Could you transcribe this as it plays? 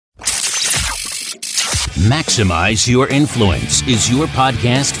Maximize Your Influence is your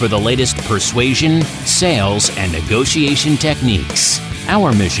podcast for the latest persuasion, sales, and negotiation techniques.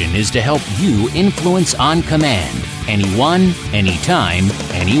 Our mission is to help you influence on command, anyone, anytime,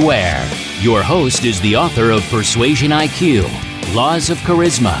 anywhere. Your host is the author of Persuasion IQ, Laws of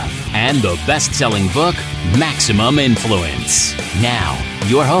Charisma, and the best-selling book, Maximum Influence. Now,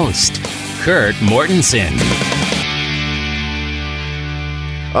 your host, Kurt Mortensen.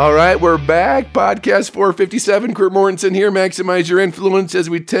 All right, we're back. Podcast 457. Kurt Mortensen here. Maximize your influence as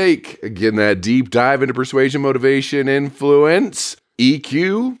we take, again, that deep dive into persuasion, motivation, influence,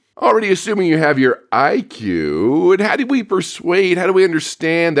 EQ. Already assuming you have your IQ. And how do we persuade? How do we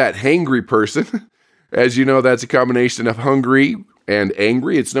understand that hangry person? As you know, that's a combination of hungry and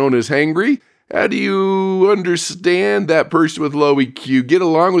angry. It's known as hangry. How do you understand that person with low EQ? Get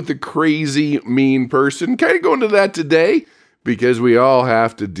along with the crazy, mean person. Kind of go into that today, because we all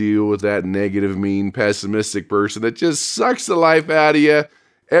have to deal with that negative, mean, pessimistic person that just sucks the life out of you.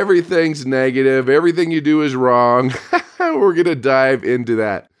 Everything's negative. Everything you do is wrong. We're going to dive into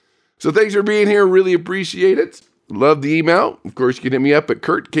that. So thanks for being here. Really appreciate it. Love the email. Of course, you can hit me up at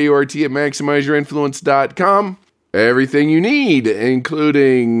Kurt, K-U-R-T, at MaximizeYourInfluence.com. Everything you need,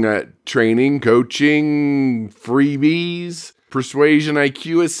 including training, coaching, freebies, persuasion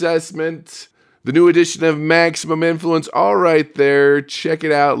IQ assessment, the new edition of Maximum Influence, all right there. Check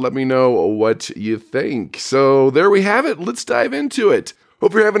it out. Let me know what you think. So there we have it. Let's dive into it.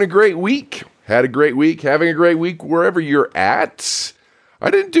 Hope you're having a great week. Had a great week. Having a great week wherever you're at.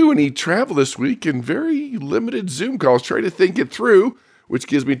 I didn't do any travel this week and very limited Zoom calls. Try to think it through, which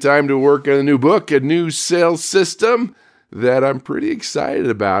gives me time to work on a new book, a new sales system that I'm pretty excited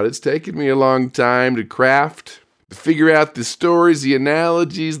about. It's taken me a long time to craft, to figure out the stories, the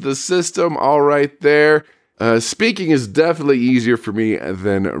analogies, the system, all right there. Speaking is definitely easier for me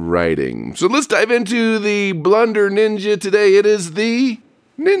than writing. So let's dive into the Blunder Ninja today. It is the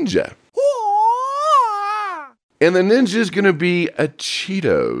Ninja. And the Ninja is going to be a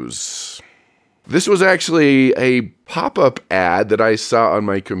Cheetos. This was actually a pop-up ad that I saw on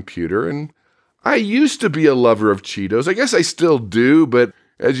my computer, and I used to be a lover of Cheetos. I guess I still do, but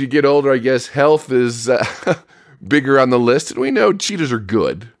as you get older, I guess health is bigger on the list, and we know Cheetos are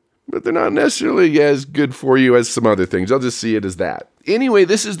good, but they're not necessarily as good for you as some other things. I'll just see it as that. Anyway,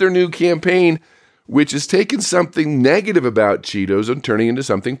 this is their new campaign, which has taken something negative about Cheetos and turning into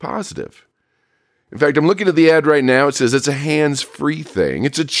something positive. In fact, I'm looking at the ad right now. It says it's a hands-free thing.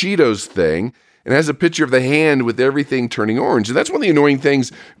 It's a Cheetos thing. It has a picture of the hand with everything turning orange. And that's one of the annoying things,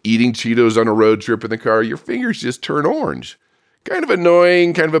 eating Cheetos on a road trip in the car. Your fingers just turn orange. Kind of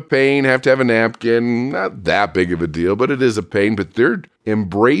annoying, kind of a pain, have to have a napkin. Not that big of a deal, but it is a pain. But they're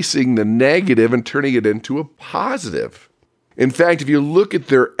embracing the negative and turning it into a positive. In fact, if you look at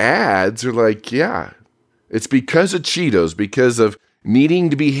their ads, they're like, yeah, it's because of Cheetos, because of needing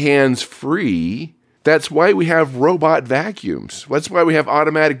to be hands-free. That's why we have robot vacuums. That's why we have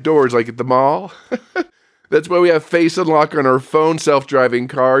automatic doors like at the mall. That's why we have face unlock on our phone, self-driving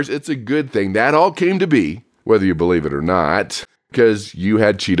cars. It's a good thing. That all came to be, whether you believe it or not, because you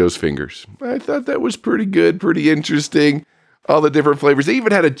had Cheetos fingers. I thought that was pretty good, pretty interesting. All the different flavors. They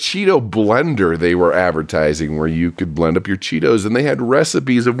even had a Cheeto blender they were advertising where you could blend up your Cheetos, and they had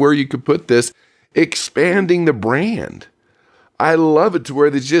recipes of where you could put this, expanding the brand. I love it to where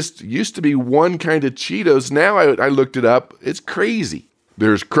there just used to be one kind of Cheetos. Now I looked it up. It's crazy.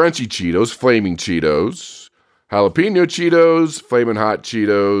 There's crunchy Cheetos, flaming Cheetos, jalapeno Cheetos, flaming hot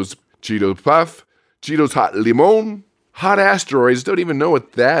Cheetos, Cheetos Puff, Cheetos Hot Limon, Hot Asteroids, don't even know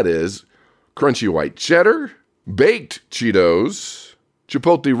what that is, crunchy white cheddar, baked Cheetos,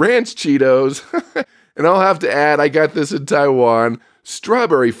 Chipotle Ranch Cheetos, and I'll have to add, I got this in Taiwan,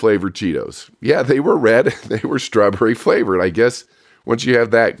 strawberry flavored Cheetos. Yeah, they were red. They were strawberry flavored. I guess once you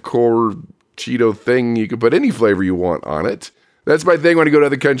have that core Cheeto thing, you can put any flavor you want on it. That's my thing when I go to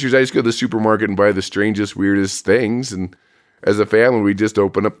other countries. I just go to the supermarket and buy the strangest, weirdest things. And as a family, we just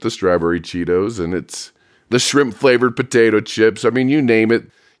open up the strawberry Cheetos, and it's the shrimp flavored potato chips. I mean, you name it.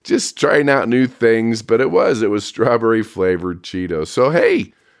 Just trying out new things, but it was strawberry flavored Cheetos. So,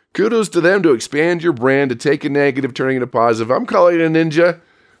 hey, kudos to them to expand your brand, to take a negative, turning it a positive. I'm calling it a ninja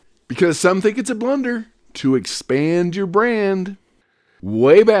because some think it's a blunder to expand your brand.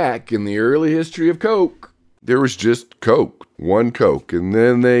 Way back in the early history of Coke, there was just Coke, one Coke, and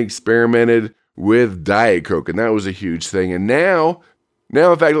then they experimented with Diet Coke, and that was a huge thing. And now,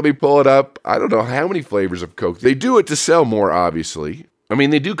 in fact, let me pull it up. I don't know how many flavors of Coke. They do it to sell more, obviously. I mean,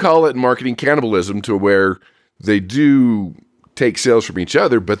 they do call it marketing cannibalism to where they do take sales from each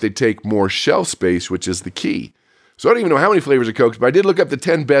other, but they take more shelf space, which is the key. So I don't even know how many flavors of Coke, but I did look up the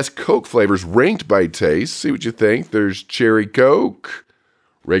 10 best Coke flavors ranked by taste. See what you think. There's cherry Coke,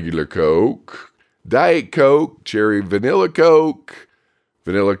 regular Coke, Diet Coke, cherry vanilla Coke,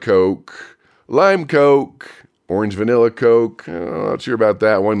 lime Coke, orange vanilla Coke. I'm not sure about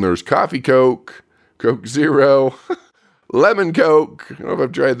that one. There's coffee Coke, Coke Zero, lemon Coke. I don't know if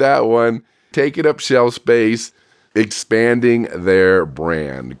I've tried that one. Taking up shelf space, expanding their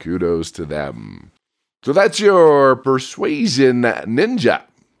brand. Kudos to them. So that's your Persuasion Ninja.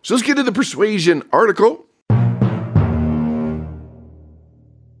 So let's get to the Persuasion article.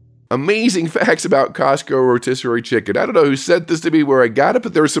 Amazing facts about Costco rotisserie chicken. I don't know who sent this to me, where I got it,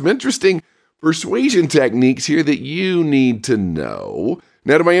 but there are some interesting persuasion techniques here that you need to know.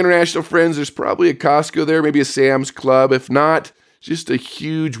 Now, to my international friends, there's probably a Costco there, maybe a Sam's Club. If not, just a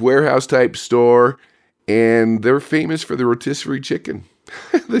huge warehouse-type store, and they're famous for the rotisserie chicken.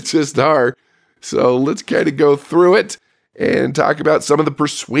 They just are. So let's kind of go through it and talk about some of the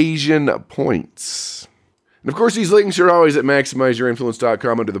persuasion points. And of course, these links are always at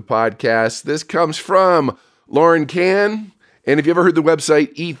MaximizeYourInfluence.com under the podcast. This comes from Lauren Can. And if you ever heard the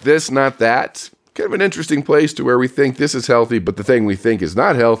website Eat This, Not That, kind of an interesting place to where we think this is healthy, but the thing we think is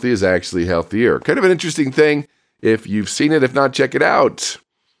not healthy is actually healthier. Kind of an interesting thing. If you've seen it, if not, check it out.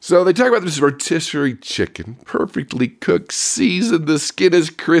 So they talk about this rotisserie chicken, perfectly cooked, seasoned, the skin is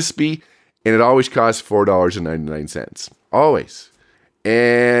crispy, and it always costs $4.99. Always.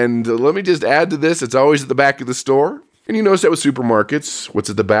 And let me just add to this, it's always at the back of the store. And you notice that with supermarkets, what's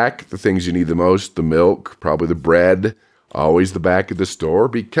at the back? The things you need the most, the milk, probably the bread, always the back of the store,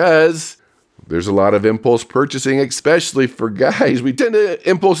 because there's a lot of impulse purchasing, especially for guys. We tend to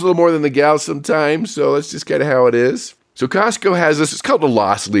impulse a little more than the gals sometimes, so that's just kind of how it is. So Costco has this, it's called a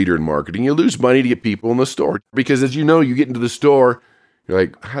loss leader in marketing. You lose money to get people in the store, because as you know, you get into the store, you're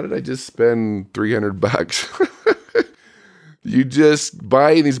like, how did I just spend $300? You just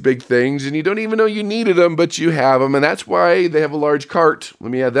buy these big things and you don't even know you needed them, but you have them. And that's why they have a large cart.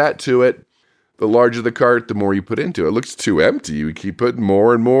 Let me add that to it. The larger the cart, the more you put into it. It looks too empty. You keep putting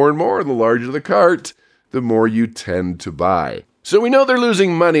more and more and more. The larger the cart, the more you tend to buy. So we know they're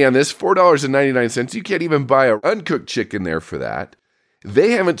losing money on this, $4.99. You can't even buy an uncooked chicken there for that.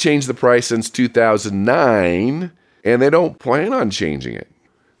 They haven't changed the price since 2009, and they don't plan on changing it.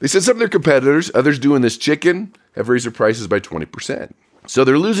 They said some of their competitors, others doing this chicken, have raised their prices by 20%. So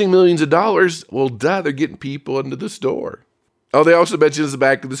they're losing millions of dollars. Well, duh, they're getting people into the store. Oh, they also mentioned at the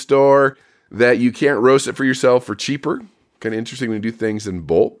back of the store that you can't roast it for yourself for cheaper. Kind of interesting when you do things in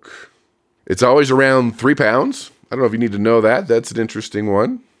bulk. It's always around 3 pounds. I don't know if you need to know that. That's an interesting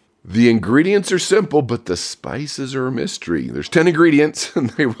one. The ingredients are simple, but the spices are a mystery. There's 10 ingredients,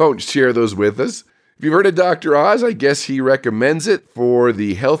 and they won't share those with us. If you've heard of Dr. Oz, I guess he recommends it for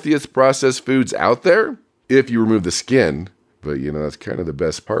the healthiest processed foods out there, if you remove the skin. But, that's kind of the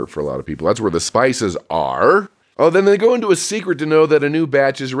best part for a lot of people. That's where the spices are. Oh, then they go into a secret to know that a new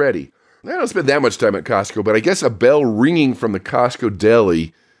batch is ready. I don't spend that much time at Costco, but I guess a bell ringing from the Costco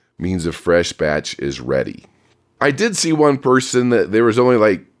deli means a fresh batch is ready. I did see one person that there was only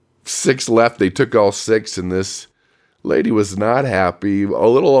like 6 left. They took all 6, and this lady was not happy. A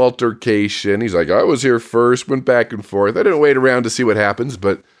little altercation. He's like, I was here first, went back and forth. I didn't wait around to see what happens,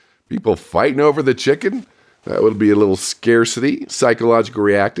 but people fighting over the chicken, that would be a little scarcity, psychological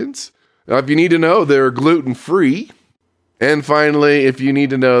reactance. Now, if you need to know, they're gluten-free. And finally, if you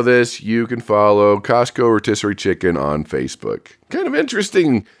need to know this, you can follow Costco Rotisserie Chicken on Facebook. Kind of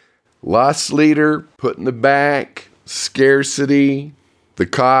interesting. Loss leader, put in the back, scarcity, the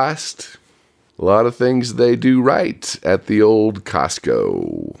cost. A lot of things they do right at the old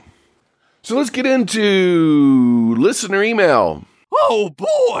Costco. So let's get into listener email. Oh,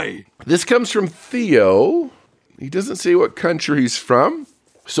 boy! This comes from Theo. He doesn't say what country he's from,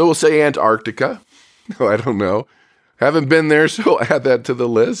 so we'll say Antarctica. No, I don't know. Haven't been there, so we'll add that to the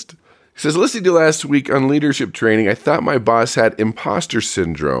list. He says, listening to last week on leadership training, I thought my boss had imposter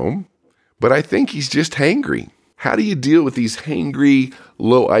syndrome, but I think he's just hangry. How do you deal with these hangry,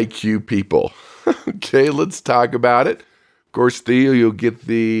 low IQ people? Okay, let's talk about it. Of course, Theo, you'll get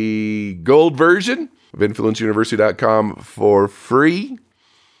the gold version of InfluenceUniversity.com for free.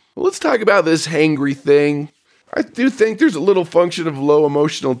 Well, let's talk about this hangry thing. I do think there's a little function of low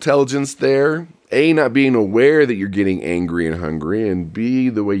emotional intelligence there. A, not being aware that you're getting angry and hungry, and B,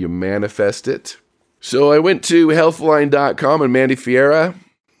 the way you manifest it. So I went to Healthline.com and Mandy Fiera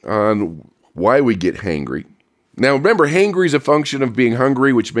on why we get hangry. Now, remember, hangry is a function of being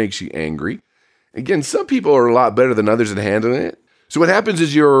hungry, which makes you angry. Again, some people are a lot better than others at handling it. So what happens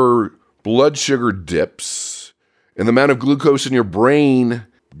is your blood sugar dips, and the amount of glucose in your brain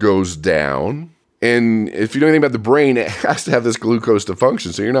goes down, And if you know anything about the brain, it has to have this glucose to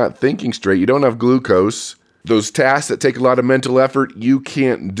function. So you're not thinking straight. You don't have glucose. Those tasks that take a lot of mental effort, you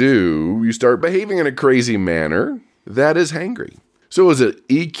can't do. You start behaving in a crazy manner. That is hangry. So is it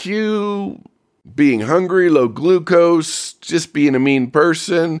EQ, being hungry, low glucose, just being a mean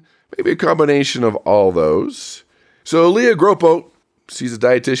person? Maybe a combination of all those. So Leah Gropo, she's a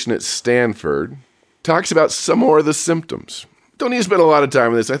dietitian at Stanford, talks about some more of the symptoms. Don't need to spend a lot of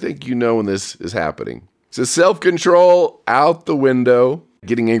time on this. I think you know when this is happening. So self-control out the window,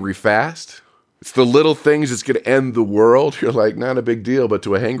 getting angry fast. It's the little things that's going to end the world. You're like, not a big deal, but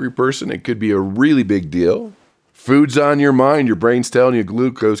to a hangry person, it could be a really big deal. Food's on your mind. Your brain's telling you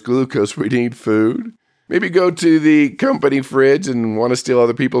glucose, we need food. Maybe go to the company fridge and want to steal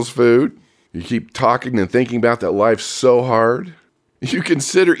other people's food. You keep talking and thinking about that life's so hard. You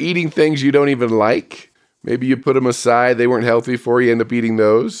consider eating things you don't even like. Maybe you put them aside. They weren't healthy for you. End up eating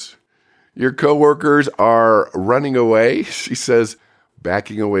those. Your coworkers are running away. She says,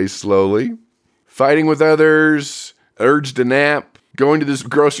 backing away slowly. Fighting with others. Urge to nap. Going to this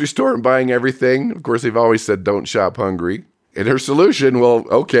grocery store and buying everything. Of course, they've always said, don't shop hungry. And her solution, well,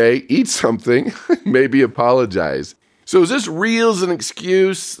 okay, eat something. Maybe apologize. So is this real as an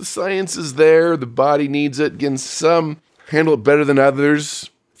excuse? The science is there. The body needs it. Again, some handle it better than others.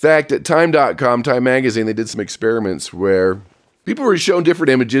 In fact, at Time.com, Time Magazine, they did some experiments where people were shown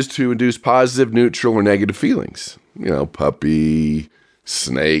different images to induce positive, neutral, or negative feelings. You know, puppy,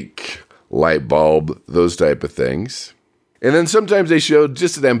 snake, light bulb, those type of things. And then sometimes they showed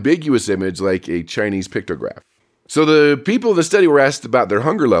just an ambiguous image like a Chinese pictograph. So the people in the study were asked about their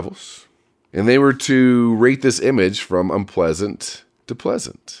hunger levels, and they were to rate this image from unpleasant to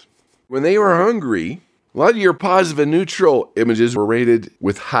pleasant. When they were hungry, a lot of your positive and neutral images were rated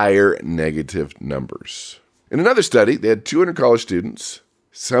with higher negative numbers. In another study, they had 200 college students.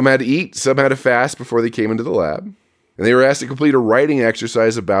 Some had to eat, some had to fast before they came into the lab. And they were asked to complete a writing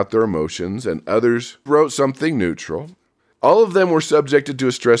exercise about their emotions, and others wrote something neutral. All of them were subjected to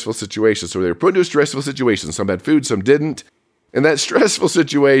a stressful situation. So they were put into a stressful situation. Some had food, some didn't. And that stressful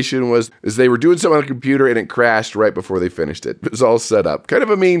situation was they were doing something on the computer and it crashed right before they finished it. It was all set up. Kind of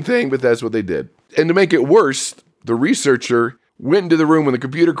a mean thing, but that's what they did. And to make it worse, the researcher went into the room when the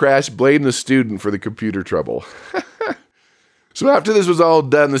computer crashed, blamed the student for the computer trouble. So after this was all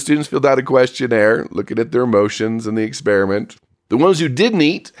done, the students filled out a questionnaire looking at their emotions in the experiment. The ones who didn't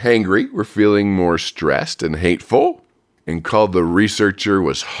eat, hangry, were feeling more stressed and hateful, and called the researcher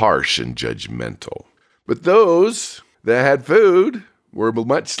was harsh and judgmental. But those that had food were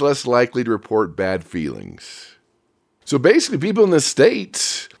much less likely to report bad feelings. So basically, people in the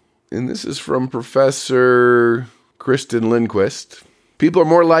States, and this is from Professor Kristen Lindquist, people are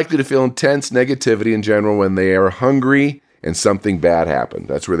more likely to feel intense negativity in general when they are hungry and something bad happened.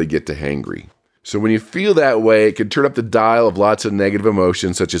 That's where they get to hangry. So when you feel that way, it can turn up the dial of lots of negative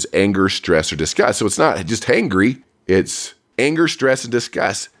emotions such as anger, stress, or disgust. So it's not just hangry, it's anger, stress, and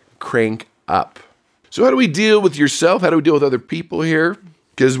disgust. Crank up. So how do we deal with yourself? How do we deal with other people here?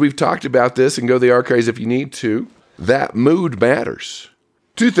 Because we've talked about this, and go to the archives if you need to. That mood matters.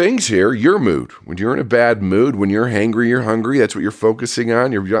 Two things here. Your mood. When you're in a bad mood, when you're hangry, you're hungry, that's what you're focusing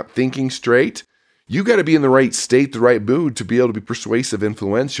on. You're not thinking straight. You got to be in the right state, the right mood to be able to be persuasive,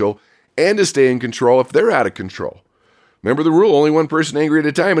 influential, and to stay in control if they're out of control. Remember the rule, only one person angry at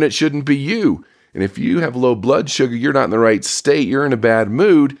a time, and it shouldn't be you. And if you have low blood sugar, you're not in the right state, you're in a bad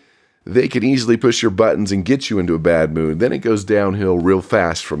mood, they can easily push your buttons and get you into a bad mood. Then it goes downhill real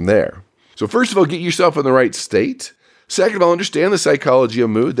fast from there. So first of all, get yourself in the right state. Second of all, understand the psychology of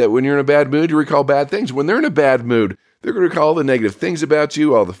mood, that when you're in a bad mood, you recall bad things. When they're in a bad mood, they're going to recall all the negative things about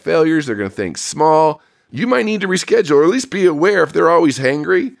you, all the failures. They're going to think small. You might need to reschedule, or at least be aware if they're always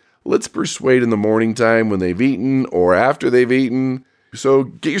hangry. Let's persuade in the morning time when they've eaten or after they've eaten. So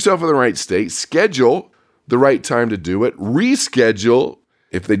get yourself in the right state. Schedule the right time to do it. Reschedule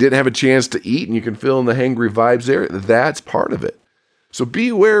if they didn't have a chance to eat and you can feel in the hangry vibes there. That's part of it. So be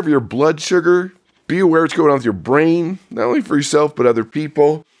aware of your blood sugar. Be aware what's going on with your brain, not only for yourself, but other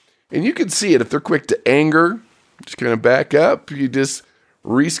people. And you can see it. If they're quick to anger, just kind of back up. You just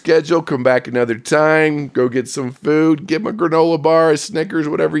reschedule, come back another time, go get some food, give them a granola bar, a Snickers,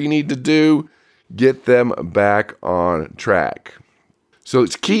 whatever you need to do. Get them back on track. So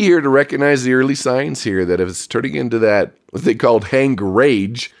it's key here to recognize the early signs here that if it's turning into that, what they called hang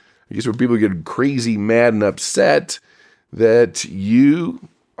rage, I guess where people get crazy, mad, and upset, that you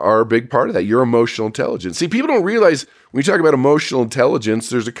are a big part of that. Your emotional intelligence. See, people don't realize when you talk about emotional intelligence,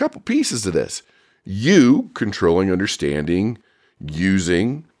 there's a couple pieces to this. You controlling, understanding,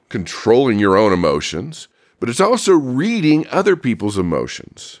 using, controlling your own emotions, but it's also reading other people's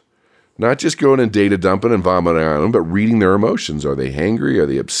emotions. Not just going and data dumping and vomiting on them, but reading their emotions. Are they hangry? Are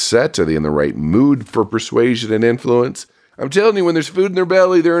they upset? Are they in the right mood for persuasion and influence? I'm telling you, when there's food in their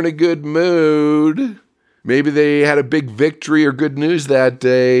belly, they're in a good mood. Maybe they had a big victory or good news that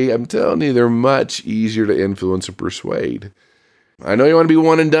day. I'm telling you, they're much easier to influence and persuade. I know you want to be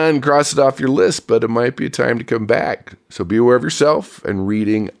one and done, cross it off your list, but it might be a time to come back. So be aware of yourself and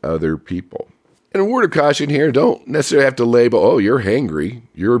reading other people. And a word of caution here, don't necessarily have to label, oh, you're hangry,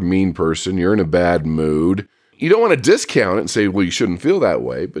 you're a mean person, you're in a bad mood. You don't want to discount it and say, well, you shouldn't feel that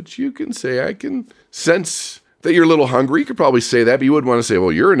way, but you can say, I can sense that you're a little hungry. You could probably say that, but you wouldn't want to say,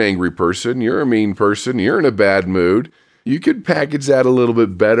 well, you're an angry person, you're a mean person, you're in a bad mood. You could package that a little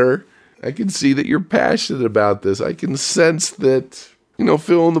bit better. I can see that you're passionate about this. I can sense that,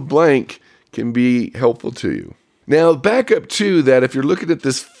 fill in the blank can be helpful to you. Now, back up to that, if you're looking at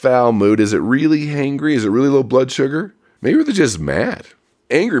this foul mood, is it really hangry? Is it really low blood sugar? Maybe they're just mad.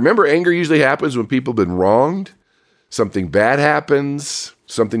 Angry. Remember, anger usually happens when people have been wronged. Something bad happens.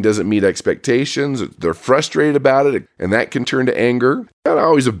 Something doesn't meet expectations. They're frustrated about it, and that can turn to anger. Not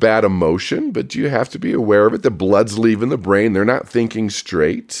always a bad emotion, but you have to be aware of it. The blood's leaving the brain. They're not thinking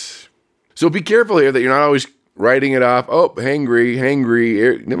straight. So be careful here that you're not always writing it off. Oh,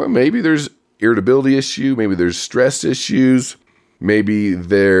 hangry. Maybe there's irritability issue. Maybe there's stress issues. Maybe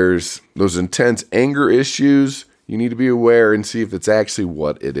there's those intense anger issues. You need to be aware and see if it's actually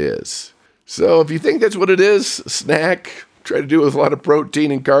what it is. So if you think that's what it is, snack. Try to do it with a lot of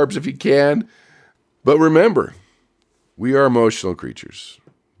protein and carbs if you can. But remember, we are emotional creatures.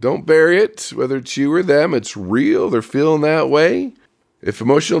 Don't bury it, whether it's you or them. It's real. They're feeling that way. If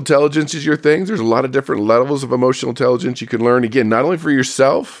emotional intelligence is your thing, there's a lot of different levels of emotional intelligence you can learn. Again, not only for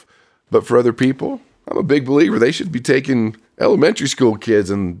yourself, but for other people. I'm a big believer they should be taking elementary school kids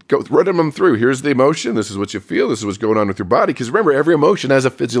and running them through. Here's the emotion. This is what you feel. This is what's going on with your body. Because remember, every emotion has a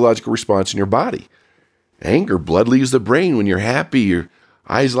physiological response in your body. Anger, blood leaves the brain. When you're happy, your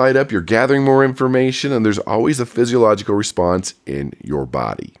eyes light up, you're gathering more information, and there's always a physiological response in your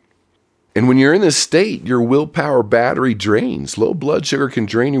body. And when you're in this state, your willpower battery drains. Low blood sugar can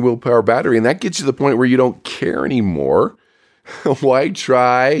drain your willpower battery, and that gets you to the point where you don't care anymore. Why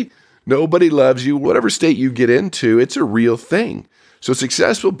try? Nobody loves you. Whatever state you get into, it's a real thing. So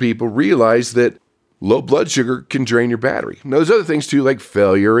successful people realize that low blood sugar can drain your battery. Now, there's other things too, like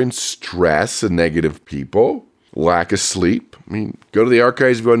failure and stress and negative people, lack of sleep. Go to the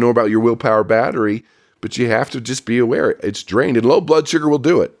archives if you want to know about your willpower battery, but you have to just be aware it's drained. And low blood sugar will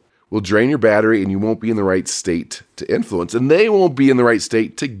do it. Will drain your battery, and you won't be in the right state to influence. And they won't be in the right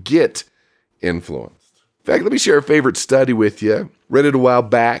state to get influenced. In fact, let me share a favorite study with you. Read it a while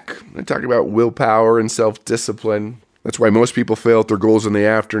back. I talk about willpower and self-discipline. That's why most people fail at their goals in the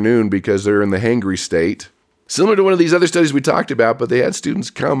afternoon, because they're in the hangry state. Similar to one of these other studies we talked about, but they had students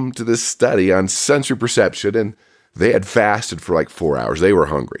come to this study on sensory perception, and they had fasted for like 4 hours. They were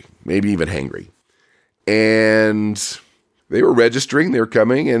hungry, maybe even hangry. And they were registering. They were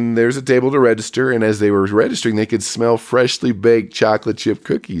coming, and there's a table to register. And as they were registering, they could smell freshly baked chocolate chip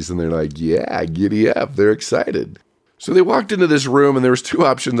cookies. And they're like, yeah, giddy up. They're excited. So they walked into this room, and there was 2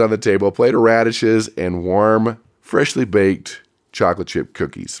 options on the table, a plate of radishes and warm, freshly baked chocolate chip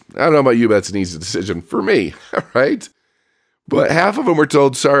cookies. I don't know about you, but that's an easy decision for me, right? But half of them were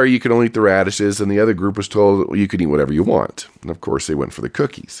told, sorry, you can only eat the radishes, and the other group was told, well, you can eat whatever you want. And of course, they went for the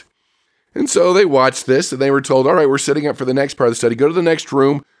cookies. And so they watched this, and they were told, all right, we're setting up for the next part of the study. Go to the next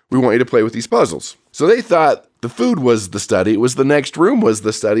room. We want you to play with these puzzles. So they thought the food was the study. It was the next room was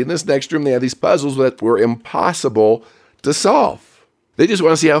the study. In this next room, they had these puzzles that were impossible to solve. They just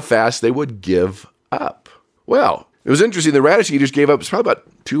want to see how fast they would give up. Well, it was interesting. The radish eaters gave up probably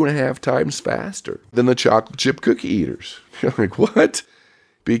about 2.5 times faster than the chocolate chip cookie eaters. You're like, what?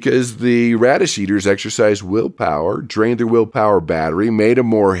 Because the radish eaters exercised willpower, drained their willpower battery, made them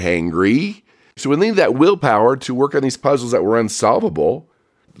more hangry. So when they needed that willpower to work on these puzzles that were unsolvable,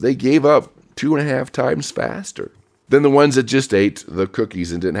 they gave up 2.5 times faster than the ones that just ate the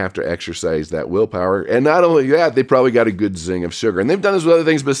cookies and didn't have to exercise that willpower. And not only that, they probably got a good zing of sugar. And they've done this with other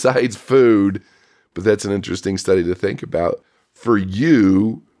things besides food, but that's an interesting study to think about for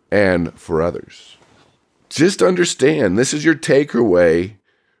you and for others. Just understand, this is your takeaway.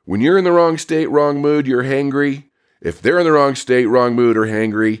 When you're in the wrong state, wrong mood, you're hangry. If they're in the wrong state, wrong mood, or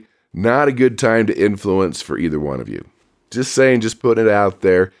hangry, not a good time to influence for either one of you. Just saying, just putting it out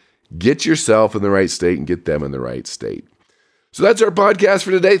there. Get yourself in the right state and get them in the right state. So that's our podcast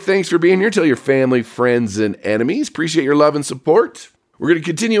for today. Thanks for being here. Tell your family, friends, and enemies. Appreciate your love and support. We're going to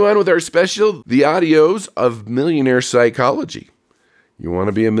continue on with our special, The Audios of Millionaire Psychology. You want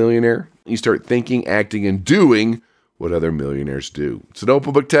to be a millionaire? You start thinking, acting, and doing what other millionaires do. It's an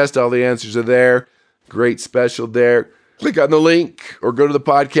open book test. All the answers are there. Great special there. Click on the link or go to the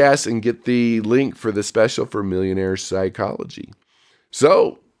podcast and get the link for the special for Millionaire Psychology.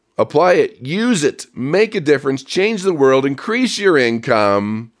 So apply it, use it, make a difference, change the world, increase your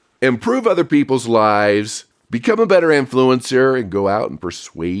income, improve other people's lives, become a better influencer, and go out and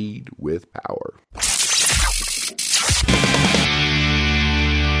persuade with power.